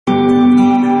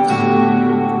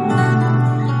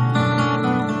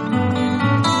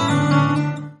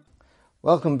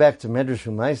Welcome back to Medrash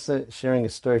Umaisa, sharing a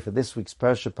story for this week's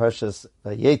Parsha, Parshas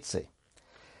VaYeitzei.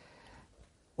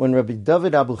 When Rav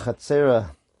David Abuchatzeira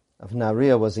of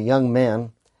Nahariya was a young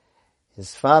man,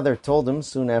 his father told him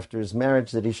soon after his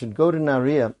marriage that he should go to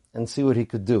Nahariya and see what he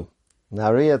could do.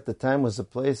 Nahariya at the time was a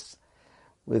place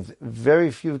with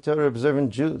very few Torah observant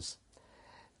Jews.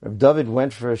 Rav David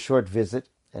went for a short visit,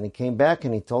 and he came back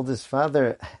and he told his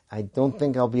father, I don't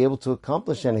think I'll be able to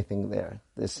accomplish anything there.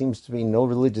 There seems to be no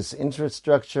religious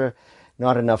infrastructure,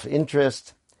 not enough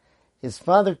interest. His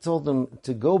father told him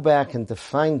to go back and to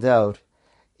find out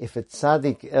if a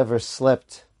tzaddik ever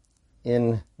slept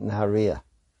in Nahariya.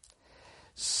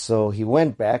 So he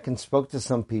went back and spoke to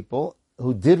some people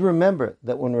who did remember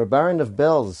that when Rav Aharon of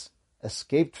Belz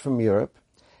escaped from Europe,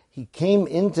 he came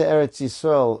into Eretz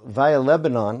Yisrael via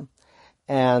Lebanon,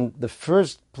 and the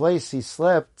first place he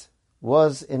slept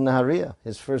was in Nahariya.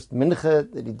 His first mincha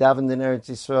that he davened in Eretz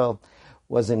Yisrael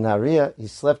was in Nahariya. He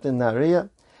slept in Nahariya.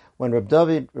 When Rav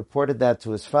David reported that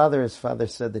to his father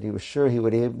said that he was sure he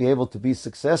would be able to be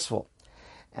successful.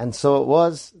 And so it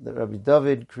was that Rav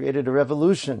David created a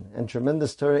revolution and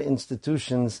tremendous Torah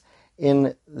institutions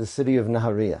in the city of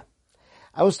Nahariya.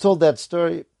 I was told that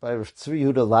story by Rav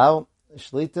Yehuda Lau,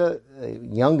 Shlita,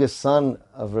 youngest son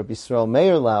of Rabbi Yisrael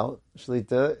Meir Lau,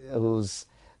 Shlita, who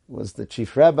was the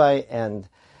chief rabbi and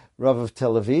Rav of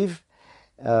Tel Aviv.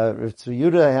 Rav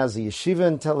Yehuda has a yeshiva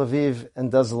in Tel Aviv and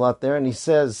does a lot there. And he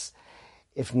says,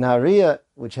 if Nahariya,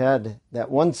 which had that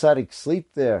one tzaddik sleep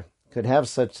there, could have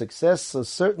such success, so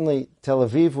certainly Tel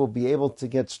Aviv will be able to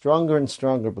get stronger and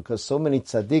stronger because so many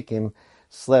tzaddikim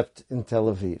slept in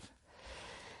Tel Aviv.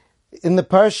 In the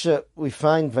Parsha, we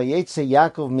find VaYeitzei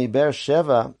Yaakov mi Be'er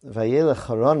Sheva, Vayelech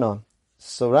Harana.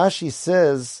 So Rashi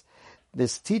says,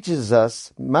 this teaches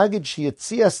us, Magid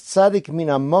sheyotzias tzadik min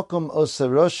hamokom osa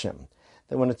roshem,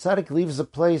 that when a tzaddik leaves a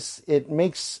place, it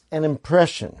makes an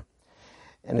impression.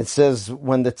 And it says,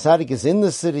 when the tzaddik is in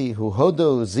the city, hu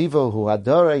hodo, zivo, hu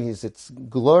hadora, is its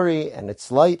glory and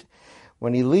its light.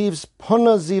 When he leaves,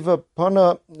 pona ziva,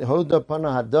 pona hodo,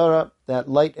 pona hadora, that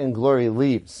light and glory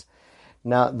leaves.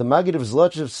 Now, the Maggid of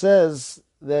Zlotchev says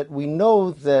that we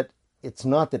know that it's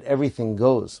not that everything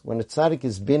goes. When a tzaddik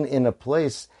has been in a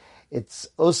place, it's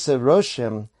oseh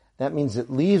roshem, that means it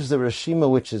leaves the reshima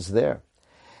which is there.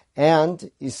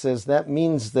 And, he says, that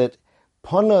means that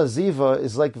Pana Ziva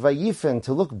is like Vayifen,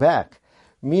 to look back,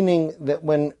 meaning that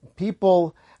when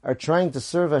people are trying to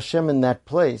serve Hashem in that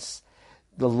place,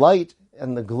 the light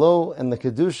and the glow and the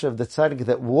kedusha of the tzaddik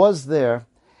that was there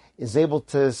is able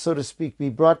to, so to speak, be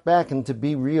brought back and to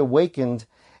be reawakened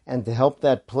and to help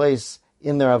that place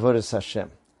in their avodas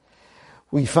Hashem.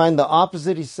 We find the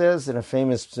opposite, he says, in a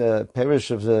famous parish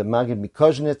of the Maggid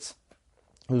Mikozhnitz,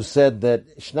 who said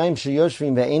that Shnaim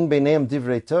sheyoshvim ve'ein beineim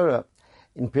divrei Torah.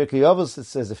 In Pirkei Avos it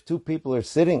says, if two people are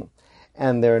sitting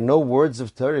and there are no words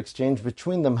of Torah exchanged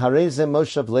between them, harei ze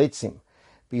moshav leitzim.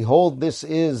 Behold, this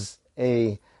is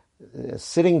a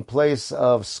sitting place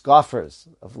of scoffers,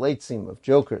 of leitzim, of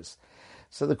jokers.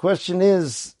 So the question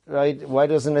is, right, why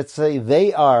doesn't it say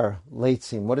they are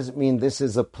leitzim? What does it mean this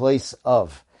is a place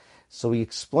of? So he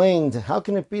explained, how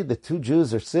can it be that two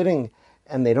Jews are sitting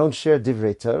and they don't share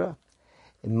divrei Torah?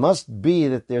 It must be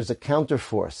that there's a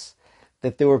counterforce,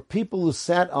 that there were people who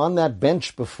sat on that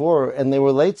bench before and they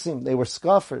were leitzim, they were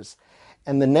scoffers.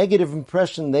 And the negative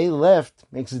impression they left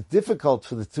makes it difficult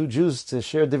for the two Jews to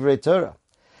share divrei Torah.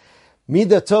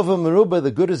 Mida tova meruba,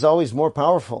 the good is always more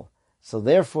powerful. So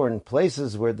therefore, in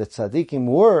places where the tzaddikim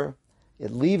were,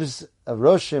 it leaves a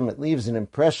roshim, it leaves an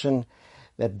impression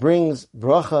that brings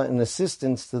bracha and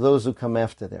assistance to those who come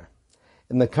after there.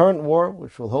 In the current war,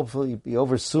 which will hopefully be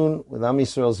over soon with Am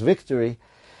Yisrael's victory,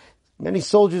 many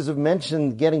soldiers have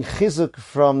mentioned getting chizuk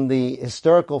from the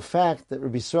historical fact that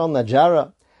Rabbi Yisrael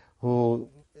Najara, who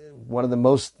one of the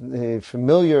most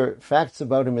familiar facts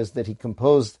about him is that he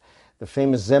composed the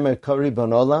famous Zemer Kori Bon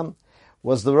Olam,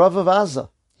 was the Rav of Aza.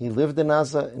 He lived in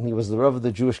Aza, and he was the Rav of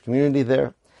the Jewish community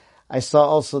there. I saw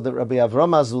also that Rabbi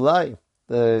Avram Azulai,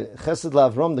 the Chesed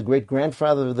LaAvram, the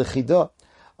great-grandfather of the Chidah,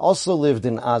 also lived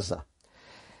in Aza.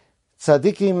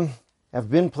 Tzaddikim have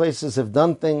been places, have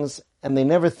done things, and they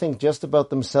never think just about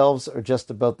themselves or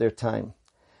just about their time.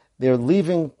 They're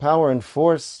leaving power and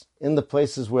force in the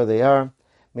places where they are.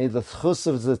 May the chus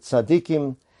of the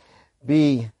tzaddikim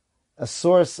be a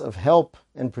source of help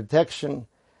and protection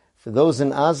for those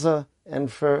in Aza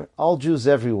and for all Jews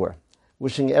everywhere.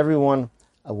 Wishing everyone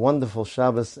a wonderful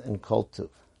Shabbos and Kol Tuv.